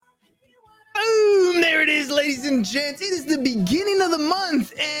ladies and gents. It is the beginning of the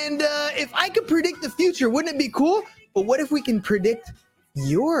month, and if I could predict the future, wouldn't it be cool? But what if we can predict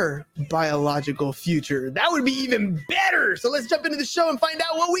your biological future? That would be even better. So let's jump into the show and find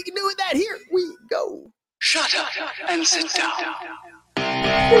out what we can do with that. Here we go. Shut up and sit down.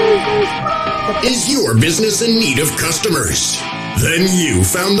 Is your business in need of customers? Then you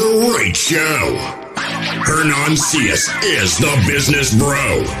found the right show. Hernan Cias is the business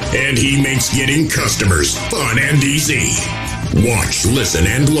bro, and he makes getting customers fun and easy. Watch, listen,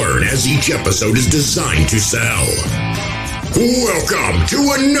 and learn as each episode is designed to sell. Welcome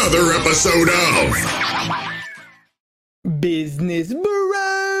to another episode of Business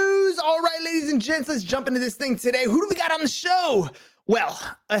Bros. All right, ladies and gents, let's jump into this thing today. Who do we got on the show? Well,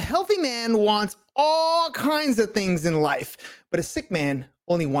 a healthy man wants all kinds of things in life, but a sick man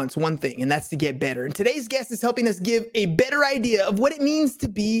only wants one thing, and that's to get better. And today's guest is helping us give a better idea of what it means to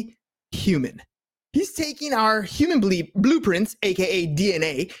be human. He's taking our human blueprints, aka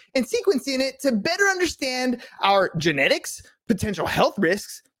DNA, and sequencing it to better understand our genetics, potential health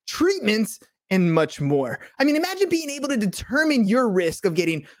risks, treatments, and much more. I mean, imagine being able to determine your risk of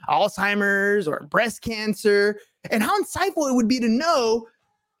getting Alzheimer's or breast cancer, and how insightful it would be to know,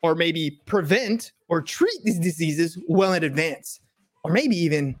 or maybe prevent or treat these diseases well in advance, or maybe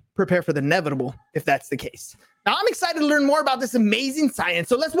even prepare for the inevitable if that's the case. Now, I'm excited to learn more about this amazing science.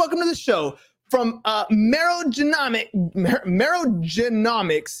 So let's welcome to the show from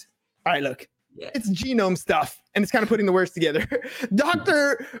Merogenomics. All right, look, it's genome stuff, and it's kind of putting the words together.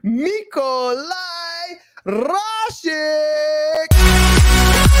 Dr. Mikolai Rashik.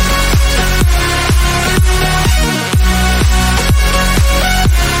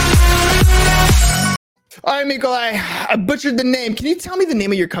 All right, Mikolai, I butchered the name. Can you tell me the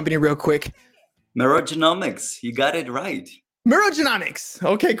name of your company real quick? Merogenomics. You got it right. Merogenomics.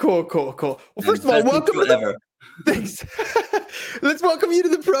 Okay, cool. Well, first of all, welcome. Thanks. Let's welcome you to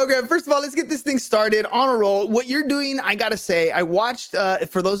the program. First of all, let's get this thing started on a roll. What you're doing, I got to say, I watched,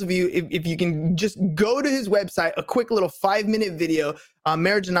 for those of you, if you can just go to his website, a quick little 5-minute video,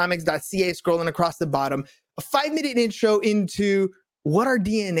 merogenomics.ca, scrolling across the bottom, a 5-minute intro into what our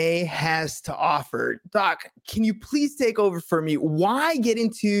DNA has to offer. Doc, can you please take over for me? Why get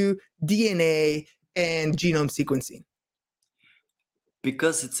into DNA and genome sequencing?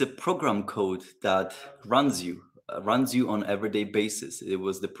 Because it's a program code that runs you on everyday basis. It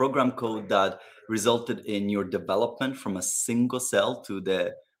was the program code that resulted in your development from a single cell to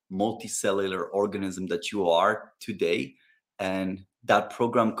the multicellular organism that you are today. And that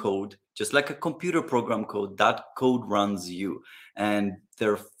program code, just like a computer program code, that code runs you. And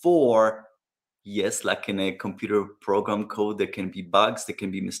therefore, yes, like in a computer program code, there can be bugs, there can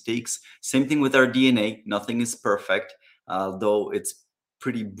be mistakes. Same thing with our DNA. Nothing is perfect, although it's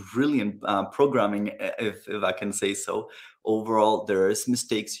pretty brilliant programming, if I can say so. Overall, there is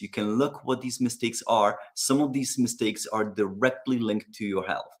mistakes. You can look what these mistakes are. Some of these mistakes are directly linked to your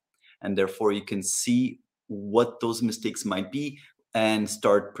health. And therefore, you can see what those mistakes might be and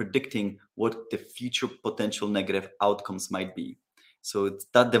start predicting what the future potential negative outcomes might be. So it's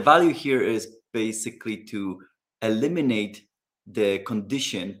that the value here is basically to eliminate the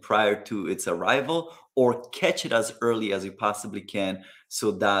condition prior to its arrival or catch it as early as you possibly can,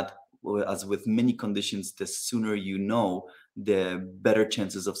 so that, as with many conditions, the sooner you know, the better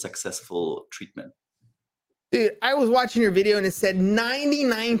chances of successful treatment. Dude, I was watching your video and it said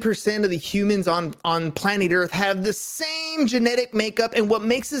 99% of the humans on planet Earth have the same genetic makeup, and what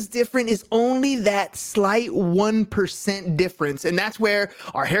makes us different is only that slight 1% difference. And that's where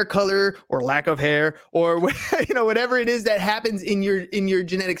our hair color or lack of hair or whatever it is that happens in your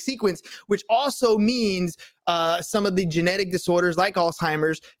genetic sequence, which also means some of the genetic disorders like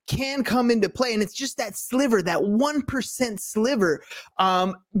Alzheimer's can come into play. And it's just that sliver, that 1% sliver.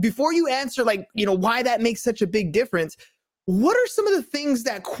 Before you answer, why that makes such a big difference, what are some of the things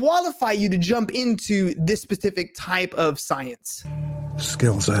that qualify you to jump into this specific type of science?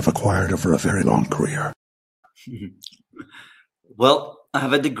 Skills I've acquired over a very long career. Well, I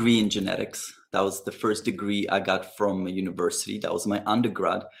have a degree in genetics. That was the first degree I got from a university. That was my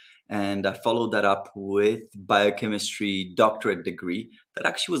undergrad. And I followed that up with biochemistry doctorate degree. That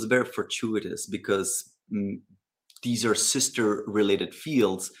actually was very fortuitous because these are sister-related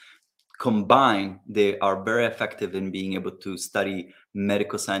fields. Combined, they are very effective in being able to study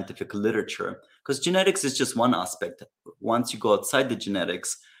medical scientific literature, because genetics is just one aspect. Once you go outside the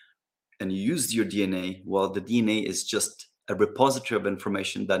genetics and you use your DNA, well, the DNA is just a repository of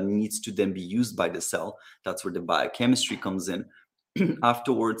information that needs to then be used by the cell. That's where the biochemistry comes in.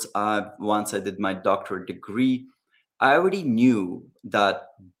 Afterwards, once I did my doctorate degree, I already knew that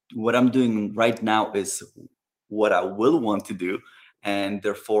what I'm doing right now is what I will want to do, and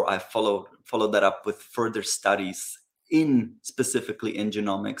therefore I follow that up with further studies in specifically in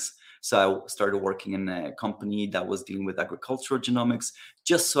genomics. So I started working in a company that was dealing with agricultural genomics,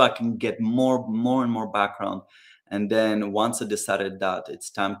 just so I can get more and more background. And then once I decided that it's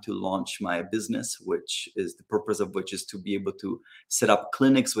time to launch my business, which is the purpose of which is to be able to set up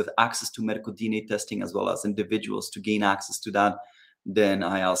clinics with access to medical DNA testing, as well as individuals to gain access to that, then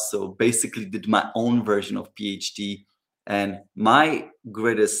I also basically did my own version of PhD. And my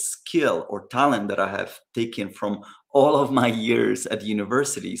greatest skill or talent that I have taken from all of my years at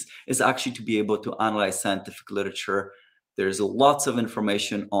universities is actually to be able to analyze scientific literature. There's lots of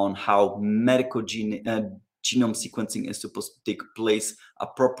information on how medical genome sequencing is supposed to take place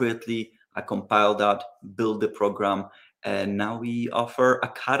appropriately. I compiled that, build the program, and now we offer a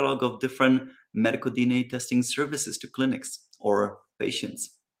catalog of different medical DNA testing services to clinics or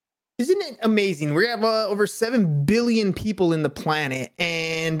patients. Isn't it amazing? We have over 7 billion people in the planet,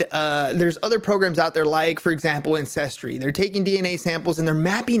 and there's other programs out there like, for example, Ancestry. They're taking DNA samples and they're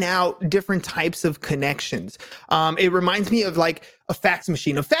mapping out different types of connections. It reminds me of like a fax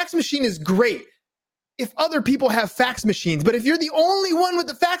machine. A fax machine is great if other people have fax machines, but if you're the only one with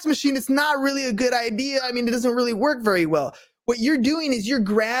the fax machine, it's not really a good idea. I mean, it doesn't really work very well. What you're doing is you're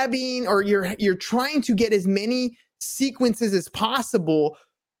grabbing, or you're trying to get as many sequences as possible.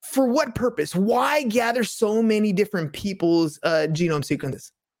 For what purpose? Why gather so many different people's genome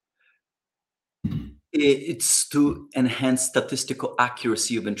sequences? It's to enhance statistical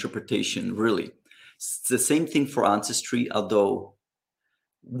accuracy of interpretation, really. It's the same thing for Ancestry, although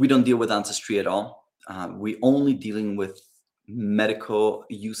we don't deal with Ancestry at all. We only dealing with medical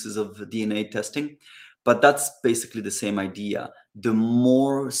uses of DNA testing, but that's basically the same idea. The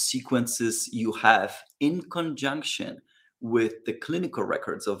more sequences you have in conjunction with the clinical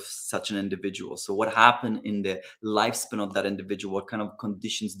records of such an individual. So what happened in the lifespan of that individual, what kind of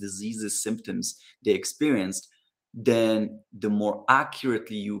conditions, diseases, symptoms they experienced, then the more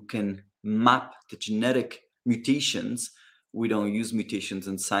accurately you can map the genetic mutations. We don't use mutations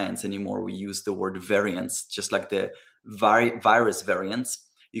in science anymore. We use the word variants, just like the virus variants.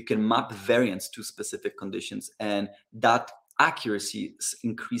 You can map variants to specific conditions, and that accuracy is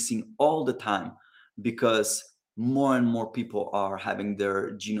increasing all the time because more and more people are having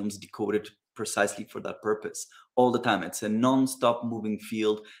their genomes decoded precisely for that purpose all the time. It's a non-stop moving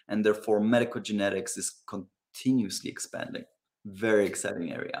field, and therefore medical genetics is continuously expanding. Very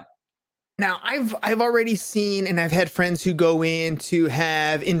exciting area. Now, I've already seen, and I've had friends who go in to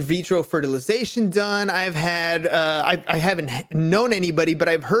have in vitro fertilization done. I've had I haven't known anybody, but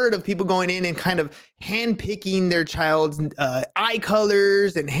I've heard of people going in and kind of handpicking their child's eye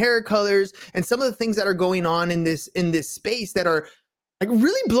colors and hair colors, and some of the things that are going on in this space that are like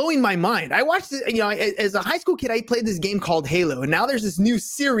really blowing my mind. I watched it, as a high school kid, I played this game called Halo, and now there's this new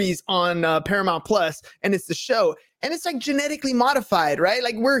series on Paramount Plus, and it's the show. And it's like genetically modified, right?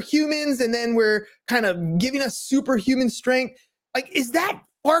 Like we're humans, and then we're kind of giving us superhuman strength. Like, is that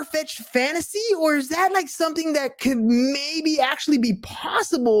far-fetched fantasy, or is that like something that could maybe actually be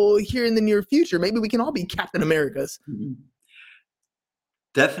possible here in the near future? Maybe we can all be Captain Americas. Mm-hmm.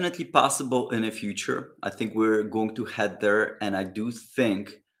 Definitely possible in the future. I think we're going to head there. And I do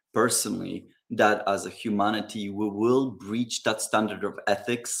think personally that as a humanity, we will breach that standard of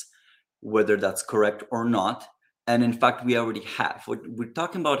ethics, whether that's correct or not. And in fact, we already have. What we're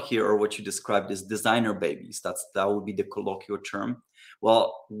talking about here, or what you described, is designer babies. That would be the colloquial term.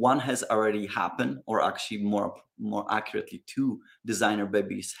 Well, one has already happened, or actually more accurately, 2 designer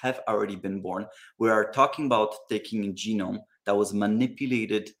babies have already been born. We are talking about taking a genome that was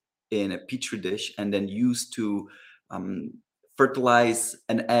manipulated in a petri dish and then used to fertilize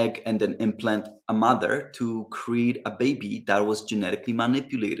an egg and then implant a mother to create a baby that was genetically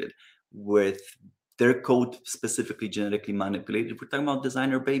manipulated with their code specifically genetically manipulated. We're talking about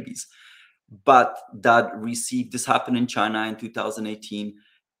designer babies. But this happened in China in 2018.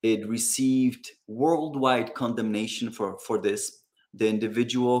 It received worldwide condemnation for this.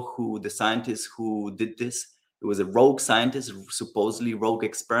 The scientist who did this, it was a rogue scientist, supposedly rogue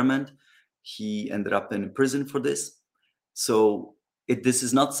experiment. He ended up in prison for this. So this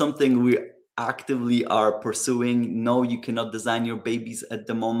is not something we actively are pursuing. No, you cannot design your babies at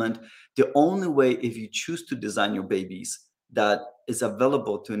the moment. The only way, if you choose to design your babies, that is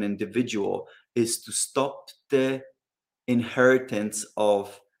available to an individual is to stop the inheritance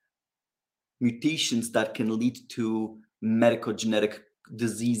of mutations that can lead to medical genetic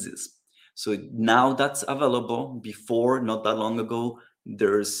diseases. So now that's available. Before, not that long ago,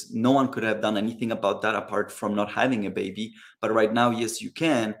 There's no one could have done anything about that apart from not having a baby. But right now, yes, you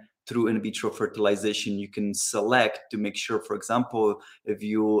can. Through in vitro fertilization, you can select to make sure, for example, if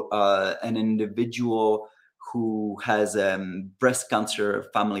you an individual who has breast cancer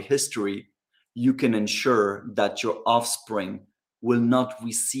family history, you can ensure that your offspring will not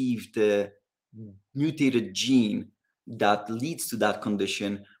receive the mutated gene that leads to that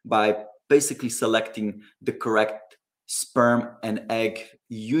condition by basically selecting the correct sperm and egg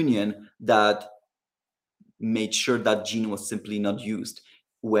union that made sure that gene was simply not used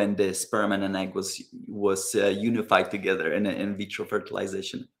when the sperm and an egg was unified together in an in vitro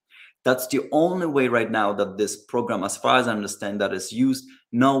fertilization. That's the only way right now that this program, as far as I understand, that is used.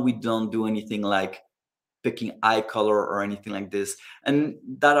 No, we don't do anything like picking eye color or anything like this. And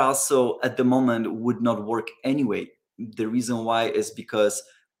that also at the moment would not work anyway. The reason why is because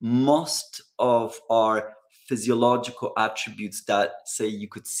most of our physiological attributes that, say, you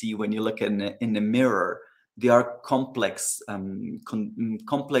could see when you look in the mirror, they are complex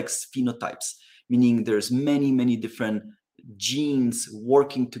complex phenotypes, meaning there's many different genes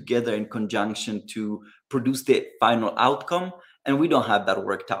working together in conjunction to produce the final outcome, and we don't have that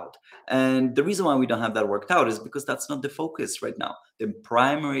worked out. And the reason why we don't have that worked out is because that's not the focus right now. The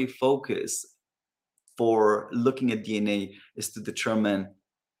primary focus for looking at DNA is to determine,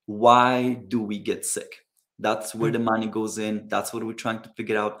 why do we get sick? That's where the money goes in. That's what we're trying to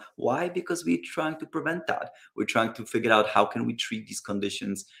figure out. Why? Because we're trying to prevent that. We're trying to figure out how can we treat these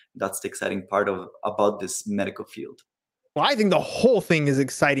conditions. That's the exciting part about this medical field. Well, I think the whole thing is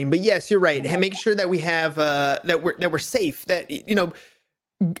exciting, but yes, you're right. And make sure that we have that we're safe. That, you know,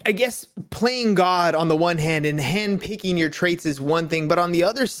 I guess playing God on the one hand and handpicking your traits is one thing, but on the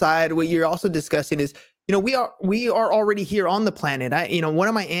other side, what you're also discussing is, you know, we are already here on the planet. One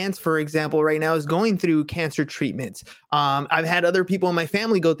of my aunts, for example, right now is going through cancer treatments. I've had other people in my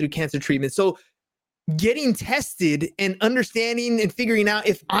family go through cancer treatments. So getting tested and understanding and figuring out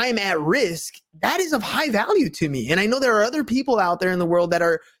if I'm at risk, that is of high value to me. And I know there are other people out there in the world that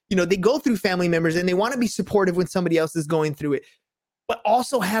are, you know, they go through family members and they want to be supportive when somebody else is going through it, but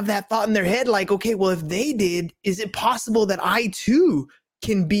also have that thought in their head, like, okay, well, if they did, is it possible that I too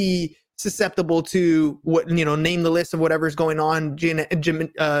can be susceptible to what, you know, name the list of whatever's going on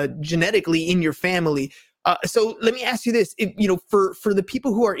genetically in your family. So let me ask you this, for the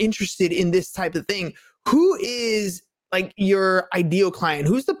people who are interested in this type of thing, who is like your ideal client?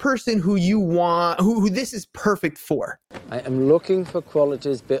 Who's the person who you want, who this is perfect for? I am looking for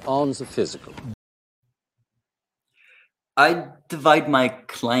qualities beyond the physical. I divide my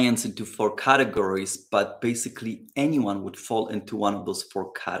clients into 4 categories, but basically anyone would fall into one of those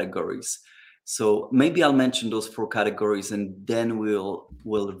 4 categories. So maybe I'll mention those 4 categories, and then we'll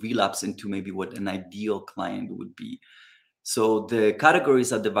relapse into maybe what an ideal client would be. So the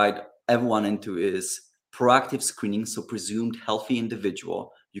categories I divide everyone into is proactive screening, so presumed healthy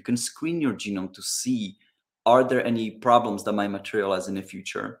individual. You can screen your genome to see, are there any problems that might materialize in the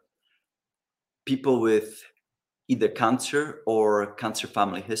future? People with either cancer or cancer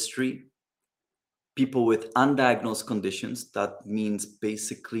family history, people with undiagnosed conditions. That means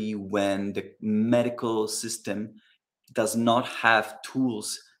basically when the medical system does not have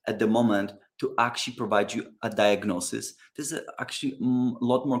tools at the moment to actually provide you a diagnosis. This is actually a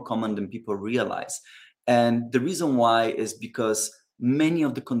lot more common than people realize. And the reason why is because many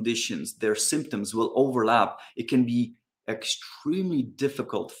of the conditions, their symptoms will overlap. It can be extremely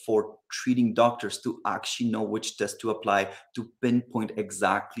difficult for treating doctors to actually know which test to apply to pinpoint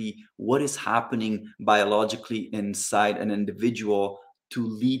exactly what is happening biologically inside an individual to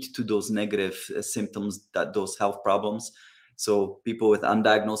lead to those negative symptoms, that those health problems. So people with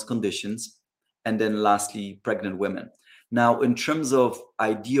undiagnosed conditions, and then lastly, pregnant women. Now, in terms of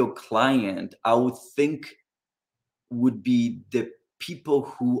ideal client, I would think would be the people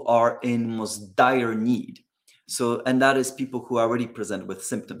who are in most dire need. So, and that is people who already present with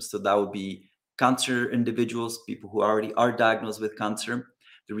symptoms. So that would be cancer individuals, people who already are diagnosed with cancer.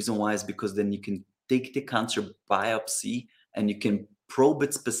 The reason why is because then you can take the cancer biopsy and you can probe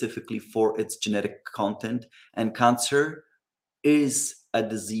it specifically for its genetic content. And cancer is a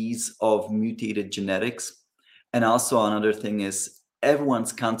disease of mutated genetics. And also another thing is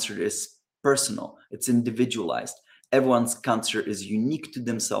everyone's cancer is personal. It's individualized. Everyone's cancer is unique to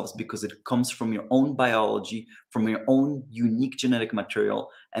themselves because it comes from your own biology, from your own unique genetic material,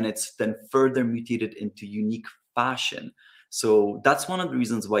 and it's then further mutated into unique fashion. So that's one of the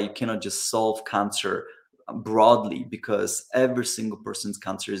reasons why you cannot just solve cancer broadly, because every single person's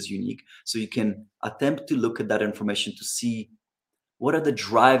cancer is unique. So you can attempt to look at that information to see what are the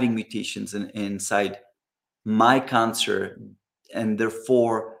driving mutations inside my cancer And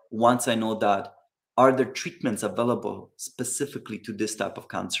therefore, once I know that, are there treatments available specifically to this type of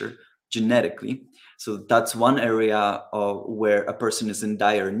cancer genetically? So that's one area where a person is in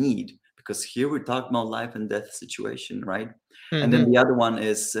dire need, because here we're talking about life and death situation, right? And then the other one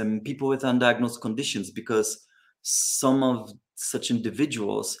is people with undiagnosed conditions, because some of such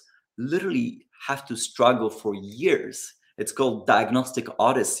individuals literally have to struggle for years. It's called diagnostic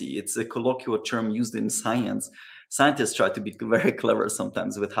odyssey. It's a colloquial term used in science. Scientists try to be very clever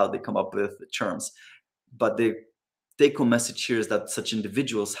sometimes with how they come up with terms, but the take-home message here is that such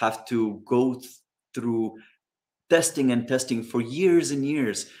individuals have to go through testing and testing for years and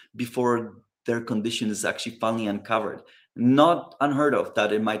years before their condition is actually finally uncovered. Not unheard of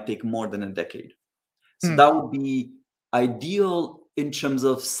that it might take more than a decade. So that would be ideal in terms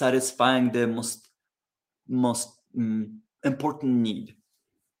of satisfying the most important need.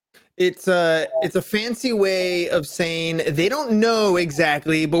 It's a fancy way of saying they don't know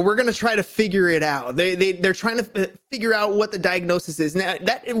exactly, but we're going to try to figure it out. They're trying to figure out what the diagnosis is. Now,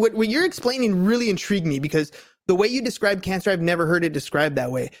 that what you're explaining really intrigued me, because the way you describe cancer, I've never heard it described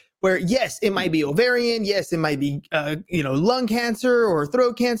that way. Where yes, it might be ovarian, yes, it might be lung cancer or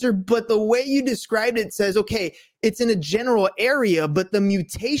throat cancer, but the way you described it says, okay, it's in a general area, but the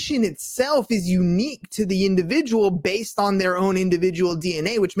mutation itself is unique to the individual based on their own individual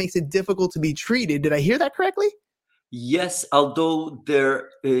DNA, which makes it difficult to be treated. Did I hear that correctly? Yes, although there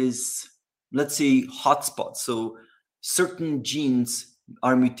is, let's say, hotspots. So certain genes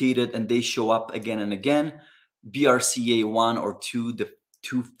are mutated and they show up again and again. BRCA1 or 2, the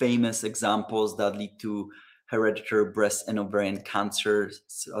two famous examples that lead to hereditary breast and ovarian cancer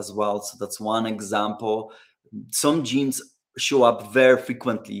as well. So that's one example. Some genes show up very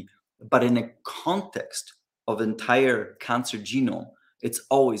frequently, but in a context of entire cancer genome, it's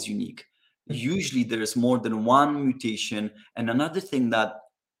always unique. Usually there's more than one mutation. And another thing that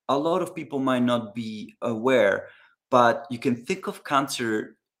a lot of people might not be aware, but you can think of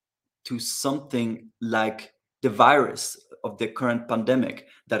cancer to something like the virus of the current pandemic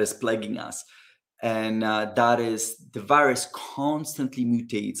that is plaguing us. And that is, the virus constantly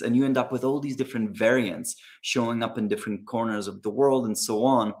mutates and you end up with all these different variants showing up in different corners of the world and so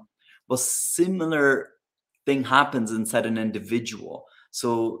on. Well, similar thing happens inside an individual.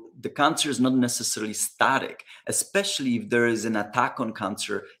 So the cancer is not necessarily static, especially if there is an attack on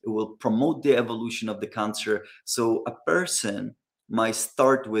cancer, it will promote the evolution of the cancer. So a person might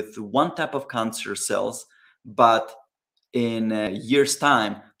start with one type of cancer cells, but in a year's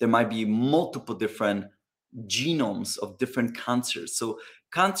time, there might be multiple different genomes of different cancers. So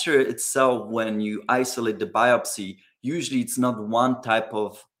cancer itself, when you isolate the biopsy, usually it's not one type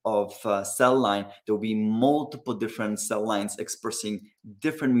of cell line. There will be multiple different cell lines expressing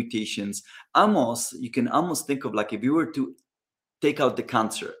different mutations. You can almost think of like if you were to take out the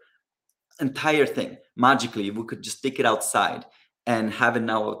cancer, entire thing, magically, if we could just take it outside and have it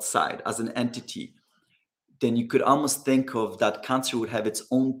now outside as an entity, then you could almost think of that cancer would have its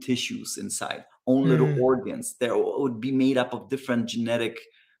own tissues inside, own little organs. There would be made up of different genetic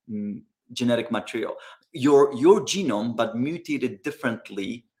material. Your genome, but mutated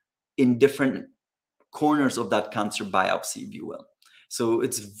differently in different corners of that cancer biopsy, if you will. So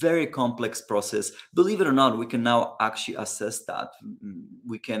it's a very complex process. Believe it or not, we can now actually assess that.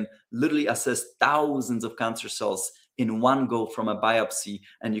 We can literally assess thousands of cancer cells in one go from a biopsy,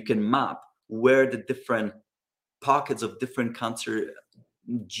 and you can map where the different pockets of different cancer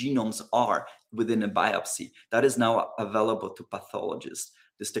genomes are within a biopsy. That is now available to pathologists.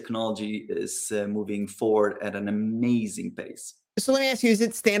 This technology is moving forward at an amazing pace. So let me ask you, is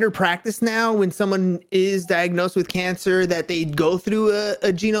it standard practice now when someone is diagnosed with cancer that they go through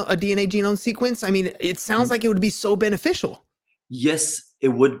a DNA genome sequence? I mean, it sounds like it would be so beneficial. Yes, it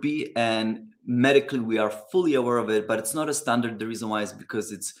would be. And medically, we are fully aware of it, but it's not a standard. The reason why is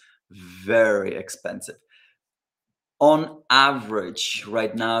because it's very expensive. On average,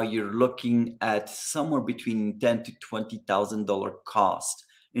 right now, you're looking at somewhere between $10,000 to $20,000 cost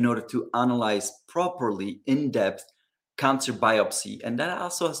in order to analyze properly, in-depth cancer biopsy. And that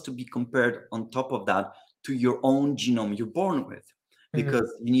also has to be compared on top of that to your own genome you're born with,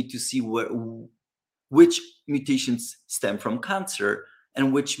 because you need to see which mutations stem from cancer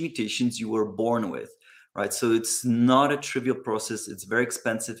and which mutations you were born with, right? So it's not a trivial process. It's very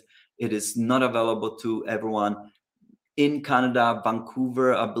expensive. It is not available to everyone. In Canada,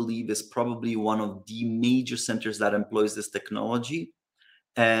 Vancouver, I believe, is probably one of the major centers that employs this technology.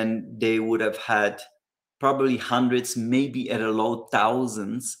 And they would have had probably hundreds, maybe at a low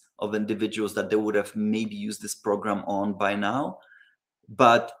thousands of individuals that they would have maybe used this program on by now.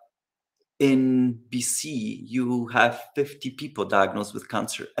 But in BC, you have 50 people diagnosed with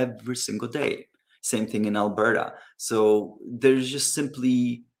cancer every single day. Same thing in Alberta. So there's just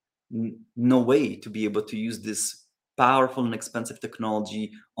simply no way to be able to use this powerful and expensive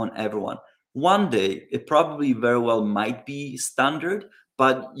technology on everyone. One day, it probably very well might be standard,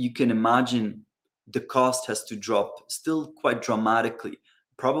 but you can imagine the cost has to drop still quite dramatically.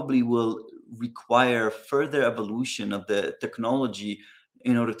 Probably will require further evolution of the technology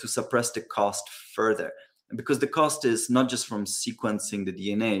in order to suppress the cost further. Because the cost is not just from sequencing the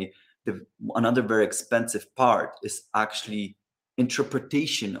DNA, another very expensive part is actually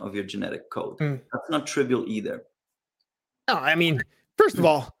interpretation of your genetic code. That's not trivial either. No, I mean, first of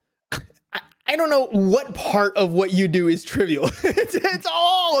all, I don't know what part of what you do is trivial. It's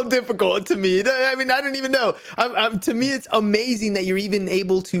all difficult to me. I mean, I don't even know. To me, it's amazing that you're even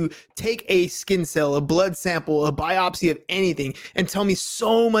able to take a skin cell, a blood sample, a biopsy of anything, and tell me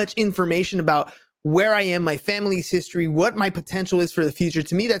so much information about where I am, my family's history, what my potential is for the future.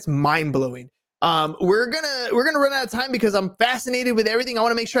 To me, that's mind blowing. We're gonna run out of time because I'm fascinated with everything. I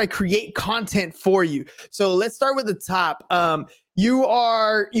want to make sure I create content for you. So let's start with the top. You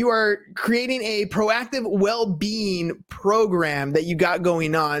are creating a proactive well-being program that you got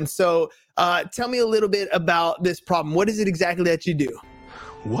going on. So tell me a little bit about this problem. What is it exactly that you do?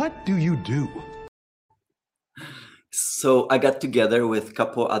 What do you do? So I got together with a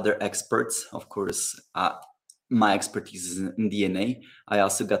couple other experts. Of course, my expertise is in DNA. I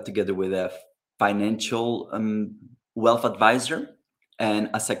also got together with a financial wealth advisor and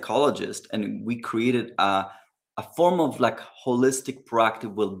a psychologist, and we created a form of like holistic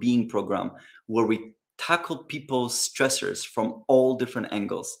proactive well-being program where we tackle people's stressors from all different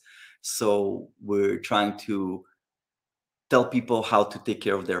angles. So we're trying to tell people how to take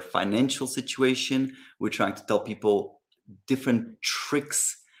care of their financial situation. We're trying to tell people different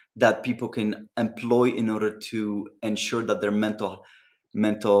tricks that people can employ in order to ensure that their mental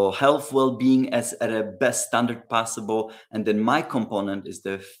health well-being is at a best standard possible. And then my component is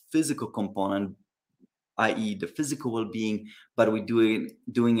the physical component, i.e. the physical well-being, but we're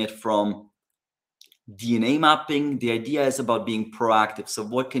doing it from DNA mapping. The idea is about being proactive. So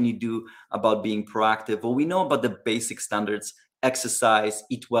what can you do about being proactive? Well, we know about the basic standards: exercise,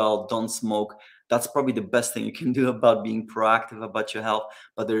 eat well, don't smoke. That's probably the best thing you can do about being proactive about your health.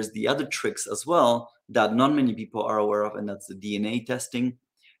 But there's the other tricks as well that not many people are aware of, and that's the DNA testing.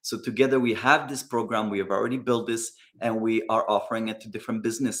 So together we have this program, we have already built this, and we are offering it to different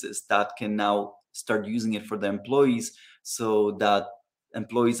businesses that can now start using it for their employees, so that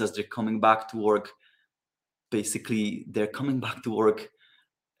employees, as they're coming back to work, basically they're coming back to work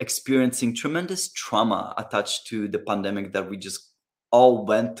experiencing tremendous trauma attached to the pandemic that we just all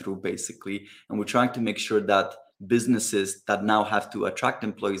went through, basically. And we're trying to make sure that businesses that now have to attract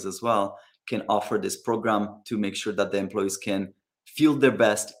employees as well can offer this program to make sure that the employees can feel their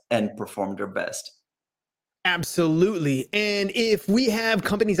best and perform their best. Absolutely. And if we have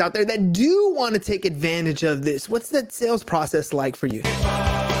companies out there that do want to take advantage of this, what's that sales process like for you?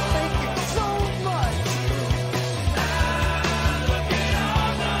 Thank you so much.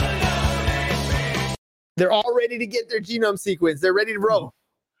 They're all ready to get their genome sequence. They're ready to roll.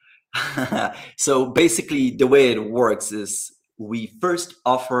 So basically, the way it works is we first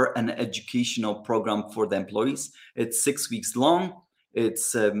offer an educational program for the employees. It's 6 weeks long.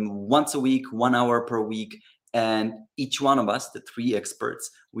 It's once a week, 1 hour per week. And each one of us, the 3 experts,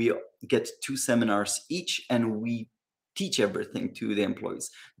 we get 2 seminars each, and we teach everything to the employees.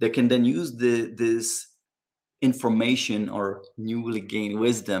 They can then use this information or newly gained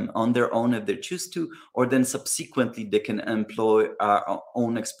wisdom on their own if they choose to, or then subsequently they can employ our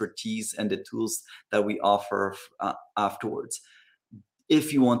own expertise and the tools that we offer afterwards.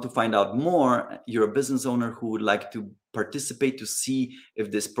 If you want to find out more, you're a business owner who would like to participate to see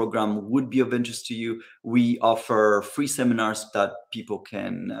if this program would be of interest to you, we offer free seminars that people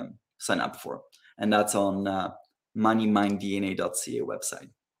can sign up for. And that's on moneyminddna.ca website.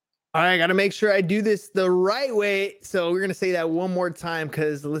 All right, I got to make sure I do this the right way. So we're going to say that one more time,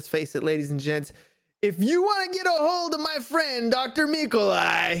 because let's face it, ladies and gents, if you want to get a hold of my friend, Dr.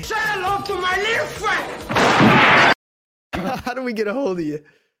 Mikolai. Say hello to my little friend. How do we get a hold of you?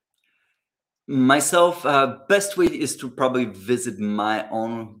 Myself, best way is to probably visit my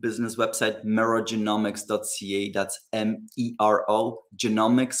own business website, merogenomics.ca. That's MERO,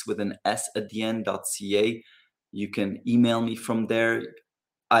 genomics with an S at the end.ca. You can email me from there.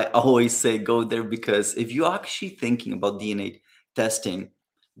 I always say go there, because if you're actually thinking about DNA testing,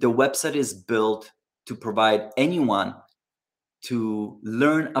 the website is built to provide anyone to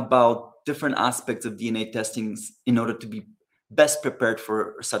learn about different aspects of DNA testing in order to be best prepared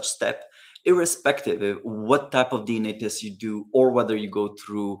for such step. irrespective of what type of DNA test you do or whether you go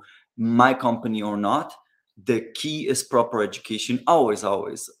through my company or not, the key is proper education. Always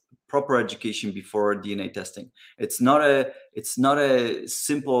proper education before DNA testing. It's not a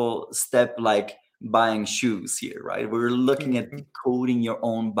simple step like buying shoes here, right? We're looking at decoding your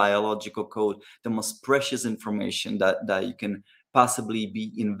own biological code, the most precious information that you can possibly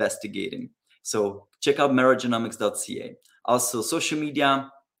be investigating. So check out merogenomics.ca. Also, social media,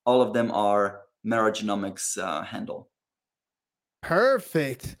 all of them are Merogenomics handle.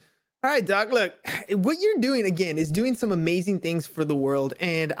 Perfect. All right, Doc. Look, what you're doing again is doing some amazing things for the world.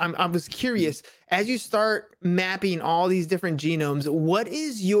 And I was curious, as you start mapping all these different genomes, what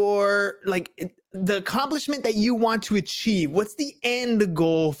is your the accomplishment that you want to achieve? What's the end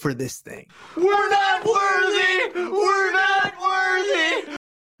goal for this thing? We're not worthy! We're not worthy!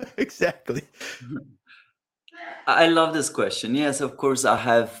 Exactly. I love this question. Yes, of course, I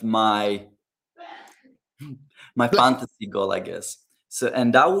have my fantasy goal, I guess. So,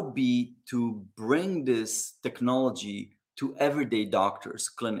 and that would be to bring this technology to everyday doctors,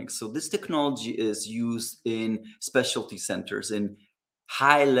 clinics. So this technology is used in specialty centers, in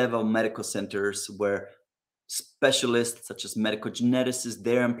high-level medical centers where specialists such as medical geneticists,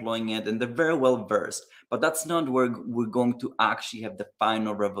 they're employing it and they're very well versed. But that's not where we're going to actually have the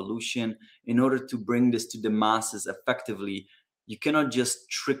final revolution. In order to bring this to the masses effectively, you cannot just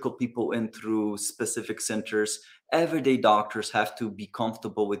trickle people in through specific centers. Everyday doctors have to be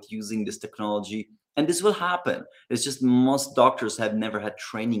comfortable with using this technology. And this will happen. It's just most doctors have never had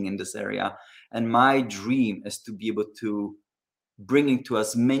training in this area. And my dream is to be able to bring it to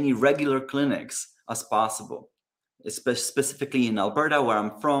as many regular clinics as possible, specifically in Alberta, where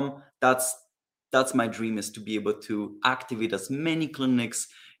I'm from. That's my dream, is to be able to activate as many clinics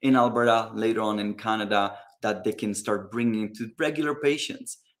in Alberta, later on in Canada, that they can start bringing to regular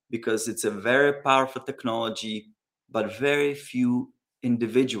patients, because it's a very powerful technology, but very few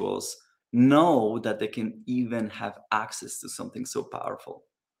individuals know that they can even have access to something so powerful.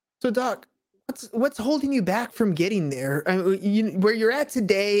 So, Doc, what's holding you back from getting there? Where you're at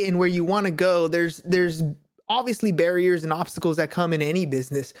today and where you want to go, there's obviously barriers and obstacles that come in any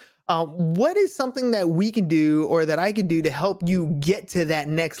business. What is something that we can do, or that I can do, to help you get to that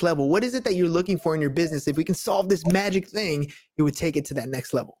next level? What is it that you're looking for in your business? If we can solve this magic thing, it would take it to that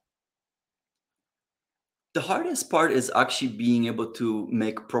next level. The hardest part is actually being able to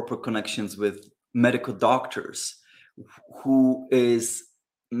make proper connections with medical doctors, who is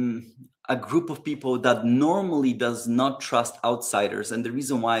a group of people that normally does not trust outsiders. And the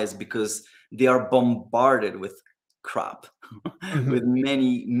reason why is because they are bombarded with crap, with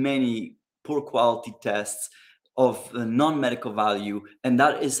many poor quality tests of non-medical value. And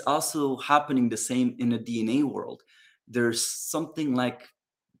that is also happening the same in the DNA world. There's something like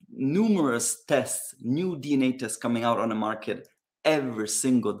numerous tests, new DNA tests coming out on the market every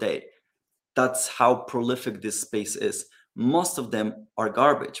single day. That's how prolific this space is. Most of them are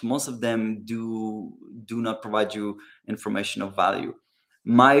garbage. Most of them do not provide you information of value.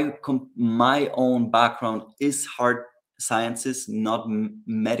 My own background is hard sciences, not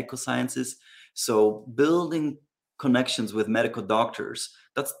medical sciences. So building connections with medical doctors,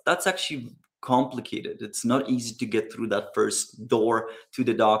 that's actually complicated. It's not easy to get through that first door to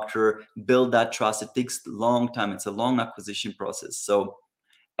the doctor, build that trust. It takes a long time. It's a long acquisition process. So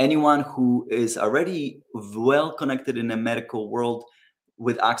anyone who is already well connected in the medical world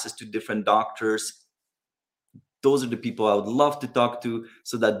with access to different doctors, those are the people I would love to talk to,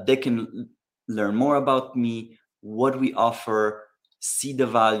 so that they can learn more about me, what we offer, see the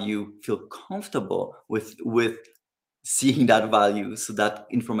value, feel comfortable with seeing that value, so that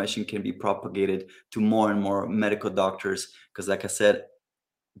information can be propagated to more and more medical doctors. Because like I said,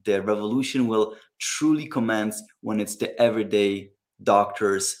 the revolution will truly commence when it's the everyday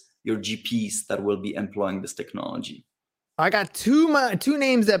doctors, your GPs, that will be employing this technology. I got two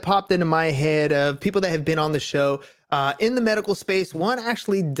names that popped into my head of people that have been on the show in the medical space. One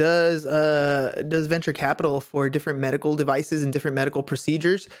actually does venture capital for different medical devices and different medical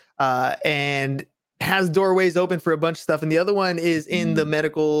procedures, and has doorways open for a bunch of stuff. And the other one is in the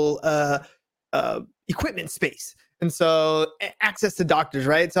medical equipment space. And so access to doctors,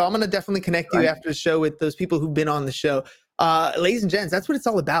 right? So I'm going to definitely connect you after the show with those people who've been on the show. Ladies and gents, that's what it's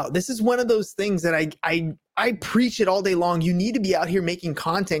all about. This is one of those things that I preach it all day long. You need to be out here making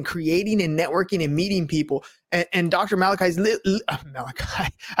content, creating and networking and meeting people. And Dr. Malachi, I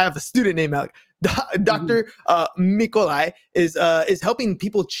have a student named Malachi. Dr. Mikolai is helping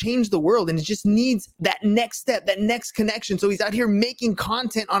people change the world, and it just needs that next step, that next connection. So he's out here making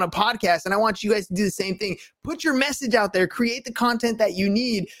content on a podcast, and I want you guys to do the same thing. Put your message out there, create the content that you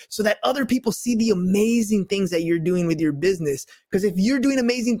need so that other people see the amazing things that you're doing with your business. Because if you're doing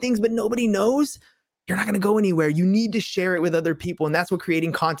amazing things but nobody knows, you're not going to go anywhere. You need to share it with other people, and that's what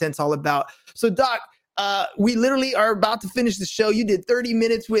creating content's all about. So Doc, we literally are about to finish the show. You did 30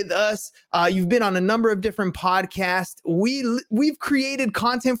 minutes with us. You've been on a number of different podcasts. We've created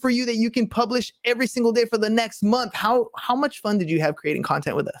content for you that you can publish every single day for the next month. How much fun did you have creating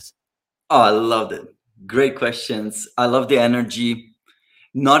content with us? Oh, I loved it. Great questions. I love the energy.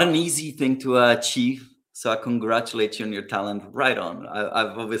 Not an easy thing to achieve. So I congratulate you on your talent. Right on.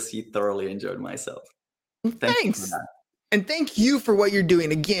 I've obviously thoroughly enjoyed myself. Thanks. For that. And thank you for what you're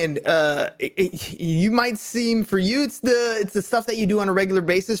doing. Again, you might seem, for you, it's the stuff that you do on a regular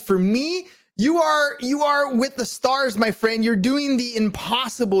basis. For me, you are with the stars, my friend. You're doing the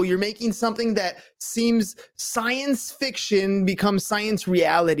impossible. You're making something that seems science fiction become science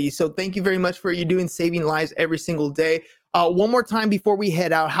reality. So thank you very much for what you're doing, saving lives every single day. One more time before we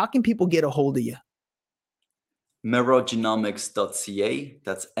head out, how can people get a hold of you? Merogenomics.ca.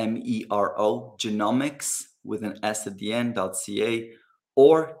 That's MERO genomics with an S at the end.ca,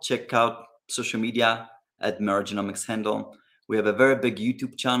 or check out social media at Merogenomics handle. We have a very big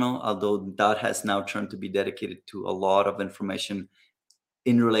YouTube channel, although that has now turned to be dedicated to a lot of information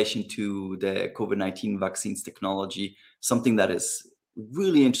in relation to the COVID-19 vaccines technology, something that is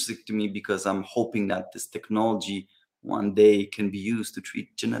really interesting to me because I'm hoping that this technology one day can be used to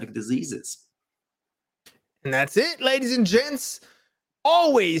treat genetic diseases. And that's it, ladies and gents.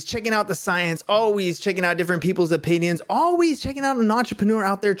 Always checking out the science, always checking out different people's opinions, always checking out an entrepreneur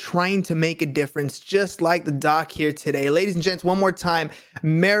out there trying to make a difference, just like the doc here today. Ladies and gents, one more time,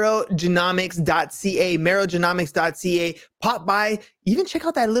 merogenomics.ca, merogenomics.ca. Pop by, even check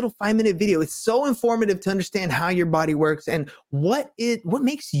out that little 5-minute video. It's so informative to understand how your body works and what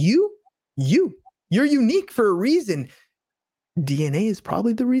makes you, you. You're unique for a reason. DNA is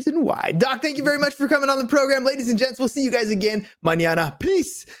probably the reason why. Doc, thank you very much for coming on the program. Ladies and gents, we'll see you guys again mañana.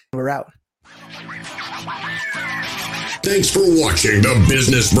 Peace. We're out. Thanks for watching The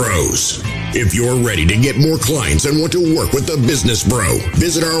Business Bros. If you're ready to get more clients and want to work with The Business Bro,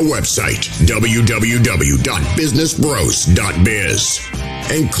 visit our website, www.businessbros.biz,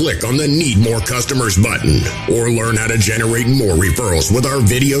 and click on the Need More Customers button, or learn how to generate more referrals with our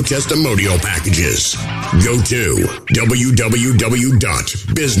video testimonial packages. Go to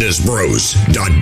www.businessbros.biz.